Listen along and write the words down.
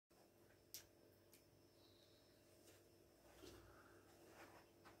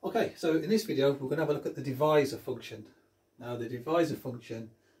Okay, so in this video we're going to have a look at the divisor function. Now the divisor function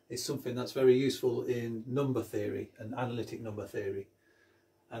is something that's very useful in number theory and analytic number theory.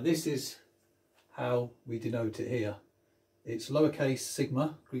 And this is how we denote it here. It's lowercase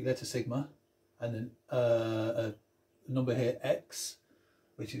sigma, Greek letter sigma, and then a number here x,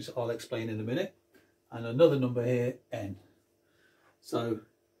 which is I'll explain in a minute, and another number here n. So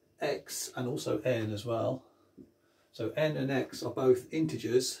x and also n as well. So n and x are both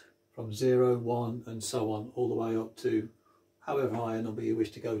integers from 0, 1 and so on all the way up to however high a number you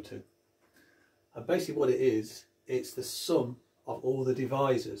wish to go to. And basically what it is, it's the sum of all the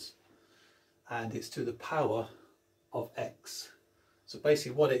divisors and it's to the power of x. So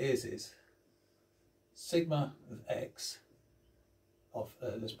basically what it is sigma of x of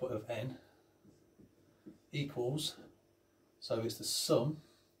let's put of n equals, so it's the sum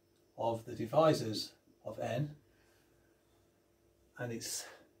of the divisors of n, and it's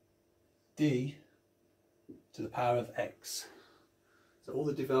d to the power of x. So all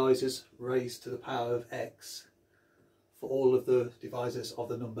the divisors raised to the power of x for all of the divisors of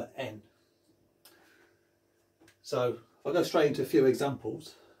the number n. So I'll go straight into a few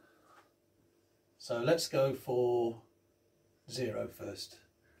examples. So let's go for 0 first,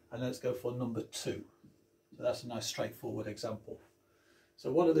 and let's go for number 2. So that's a nice straightforward example.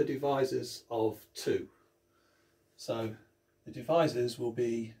 So what are the divisors of 2? So the divisors will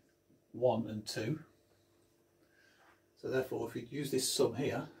be 1 and 2. So therefore if we use this sum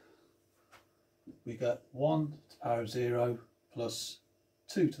here, we get 1 to the power of 0 plus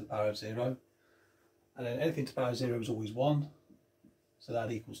 2 to the power of 0, and then anything to the power of 0 is always 1, so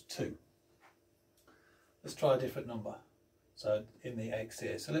that equals 2. Let's try a different number, so in the x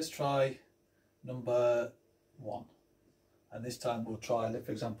here. So let's try number 1, and this time we'll try,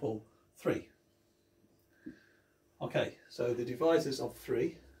 for example, 3. Okay, so the divisors of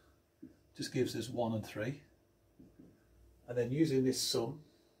 3 just gives us 1 and 3, and then using this sum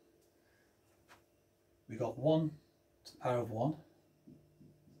we got 1 to the power of 1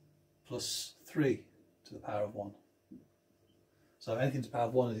 plus 3 to the power of 1. So anything to the power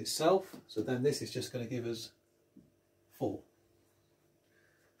of 1 is itself, so then this is just going to give us 4.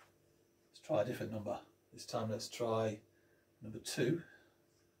 Let's try a different number. This time let's try number 2,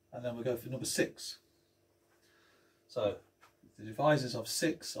 and then we'll go for number 6. So the divisors of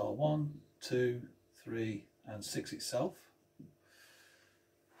 6 are 1, 2, 3 and 6 itself.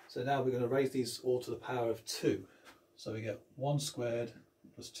 So now we're going to raise these all to the power of 2. So we get 1 squared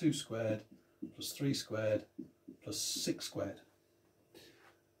plus 2 squared plus 3 squared plus 6 squared.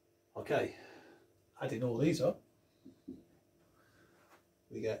 Okay, adding all these up,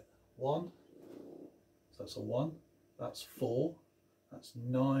 we get 1, so that's a 1, that's 4, that's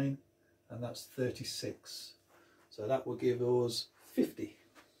 9 and that's 36. So that will give us 50.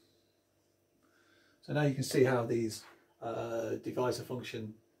 So now you can see how these divisor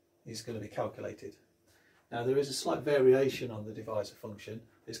function is going to be calculated. Now there is a slight variation on the divisor function.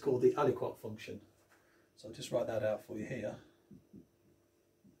 It's called the aliquot function. So I'll just write that out for you here.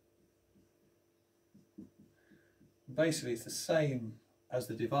 Basically it's the same as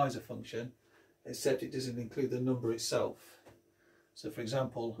the divisor function, except it doesn't include the number itself. So for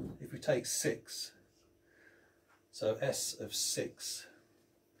example, if we take 6, so s of 6,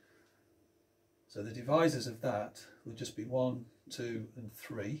 so the divisors of that will just be 1, 2 and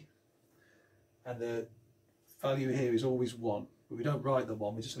 3, and the value here is always 1, but we don't write the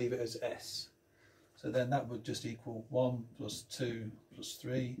 1, we just leave it as s. So then that would just equal 1 plus 2 plus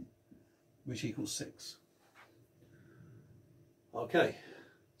 3, which equals 6. Okay,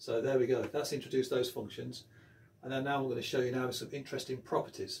 so there we go, that's introduced those functions, and then now I'm going to show you now some interesting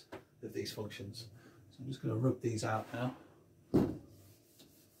properties of these functions. So I'm just going to rub these out now.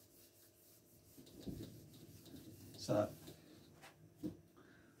 So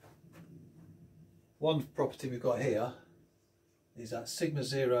one property we've got here is that sigma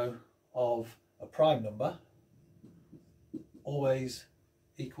 0 of a prime number always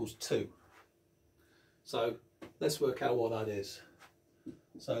equals 2. So let's work out what that is.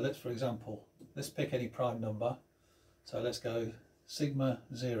 So let's, for example, let's pick any prime number. So let's go sigma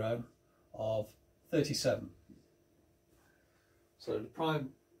 0 of 37. So the prime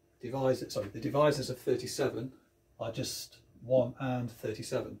divisor, sorry, the divisors of 37 are just 1 and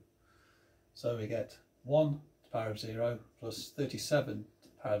 37. So we get 1 to the power of 0 plus 37 to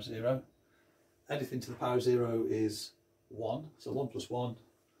the power of 0. Anything to the power of 0 is 1, so 1 plus 1,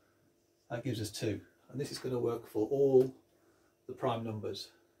 that gives us 2. And this is going to work for all the prime numbers.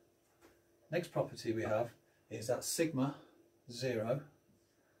 Next property we have is that sigma 0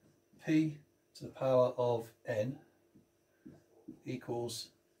 p to the power of n equals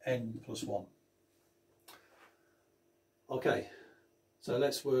n plus 1. Okay, so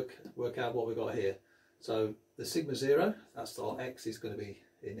let's work out what we've got here. So the sigma 0, that's our x, is going to be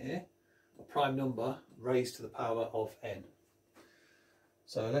in here, a prime number raised to the power of n.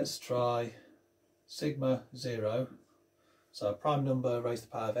 So let's try sigma 0, so a prime number raised to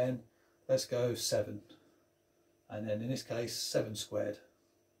the power of n, let's go 7, and then in this case 7 squared.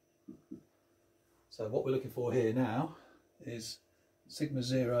 So what we're looking for here now is sigma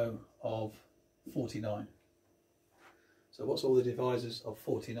 0 of 49. So what's all the divisors of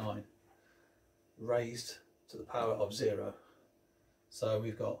 49 raised to the power of 0? So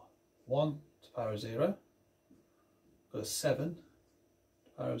we've got 1 to the power of 0, got a 7 to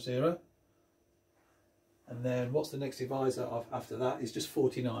the power of 0, and then what's the next divisor of after that is just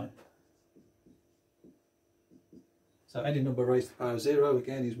 49. So any number raised to the power of 0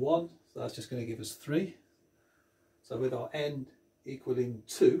 again is 1, so that's just going to give us 3. So with our n equaling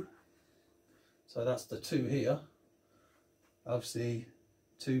 2, so that's the 2 here, obviously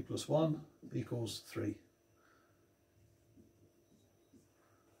 2 plus 1 equals 3.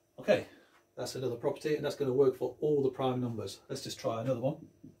 Okay, that's another property, and that's going to work for all the prime numbers. Let's just try another one.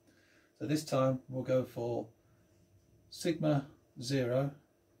 So this time we'll go for sigma 0,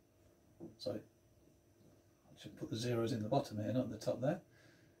 sorry, I should put the zeros in the bottom here, not at the top there.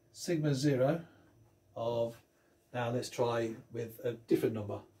 Sigma 0 of, now let's try with a different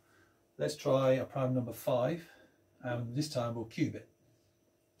number. Let's try a prime number 5, and this time we'll cube it.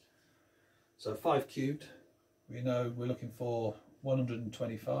 So 5 cubed, we know we're looking for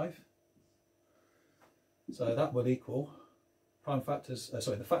 125. So that will equal prime factors,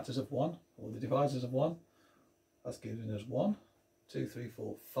 the factors of 1, or the divisors of 1. That's giving us 1, 2, 3,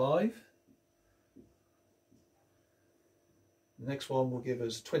 4, 5. The next one will give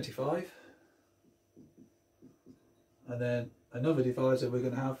us 25. And then another divisor we're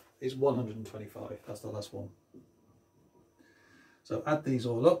going to have is 125. That's the last one. So add these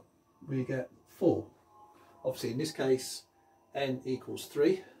all up, we get 4. Obviously in this case n equals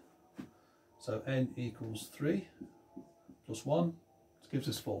 3. So n equals 3 plus 1 gives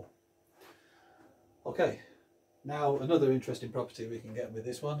us 4. Okay, now another interesting property we can get with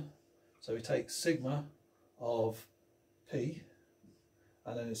this one. So we take sigma of p,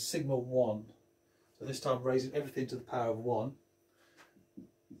 and then it's sigma 1. So this time raising everything to the power of 1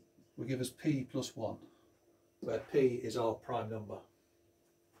 will give us p plus 1, where p is our prime number.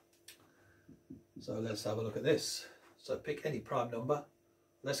 So let's have a look at this. So pick any prime number.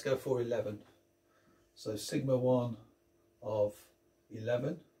 Let's go for 11. So sigma 1 of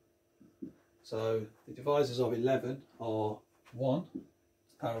 11. So the divisors of 11 are 1 to the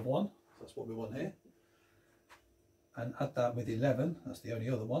power of 1. That's what we want here. And add that with 11, that's the only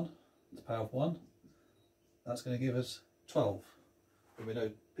other one, to the power of 1. That's going to give us 12. And we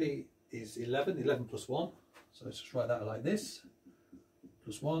know p is 11, 11 plus 1. So let's just write that like this,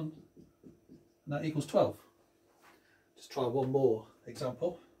 plus 1, and that equals 12. Just try one more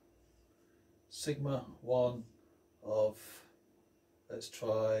example. Sigma 1 of, let's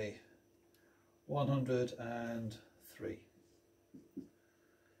try 103.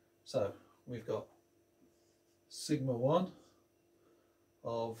 So we've got sigma 1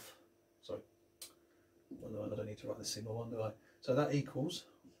 of, sorry, I don't need to write the sigma 1, do I? So that equals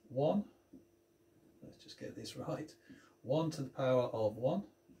 1, let's just get this right, 1 to the power of 1,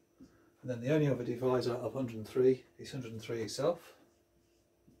 and then the only other divisor of 103 is 103 itself.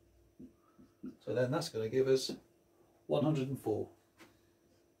 So then that's going to give us 104.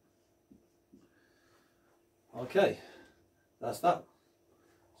 Okay, that's that.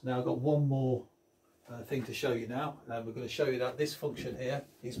 So now I've got one more thing to show you now, and we're going to show you that this function here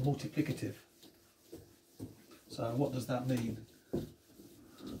is multiplicative. So what does that mean?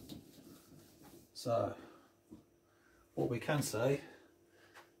 So what we can say,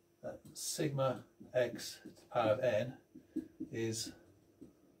 that sigma x to the power of n is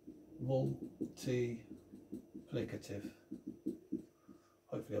multiplicative.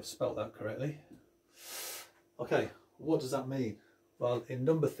 Hopefully I've spelt that correctly. Okay, what does that mean? Well, in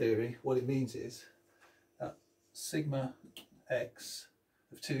number theory, what it means is that sigma x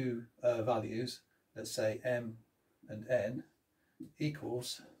of two values, let's say m and n,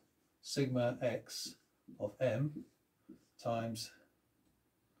 equals sigma x of m times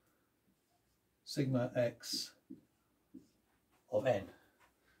sigma x of n.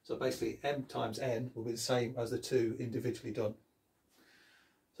 So basically m times n will be the same as the two individually done.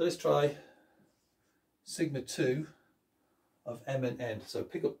 So let's try sigma 2 of m and n. So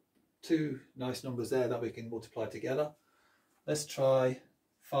pick up two nice numbers there that we can multiply together. Let's try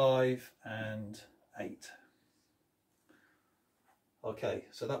 5 and 8. Okay,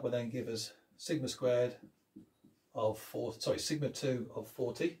 so that will then give us sigma squared of sigma 2 of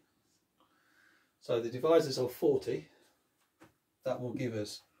 40. So the divisors of 40, that will give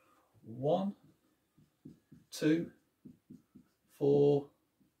us 1, 2, 4,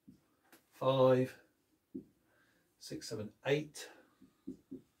 5, 6, 7, 8,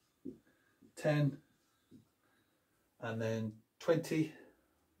 10, and then 20,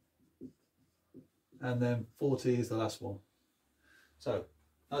 and then 40 is the last one. So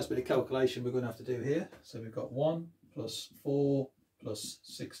nice bit of calculation we're going to have to do here. So we've got 1 plus 4 plus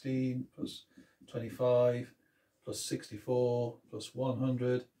 16 plus 25 plus 64 plus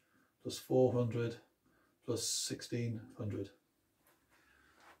 100 plus 400 plus 1600.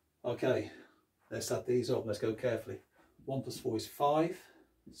 Okay, let's add these up. Let's go carefully. 1 plus 4 is 5,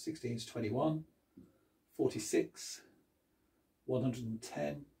 16 is 21, 46,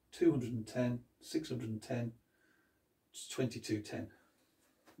 110, 210, 610, 2210.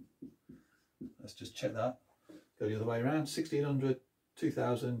 Let's just check that. Go the other way around. 1600,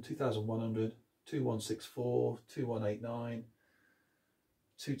 2000, 2100, 2164, 2189,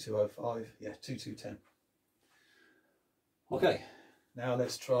 2205, yeah, 2210. Okay, now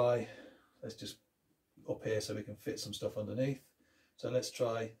let's just up here so we can fit some stuff underneath. So let's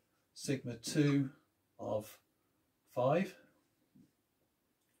try sigma 2 of 5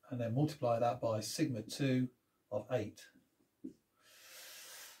 and then multiply that by sigma 2 of 8.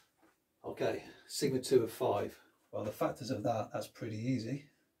 Okay, sigma 2 of 5. Well, the factors of that, that's pretty easy.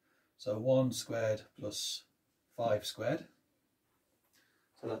 So 1 squared plus 5 squared.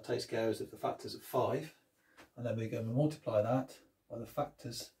 So that takes care of the factors of 5. And then we're going to multiply that by the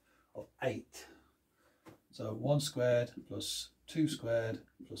factors of 8. So 1 squared plus 2 squared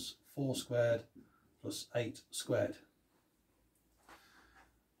plus 4 squared plus 8 squared.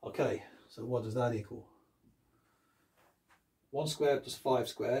 Okay, so what does that equal? 1 squared plus 5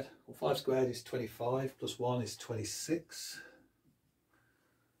 squared. Well, 5 squared is 25 plus 1 is 26.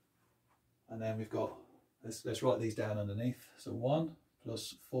 And then we've got, let's write these down underneath. So 1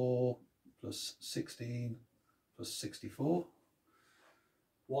 plus 4 plus 16 plus 64.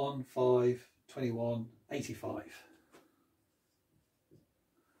 1, 5, 21, 85.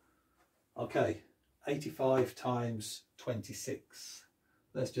 Okay, 85 times 26.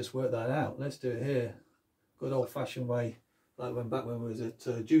 Let's just work that out. Let's do it here. Good old fashioned way, like back when we was at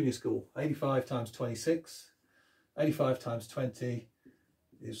junior school. 85 times 26. 85 times 20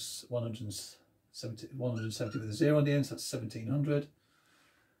 is 170 with a 0 on the end, so that's 1700.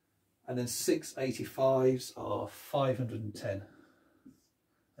 And then 6 85s are 510.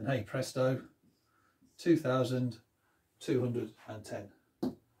 And hey presto, 2210.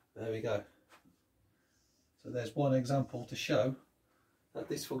 There we go. So there's one example to show that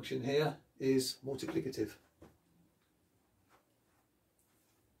this function here is multiplicative.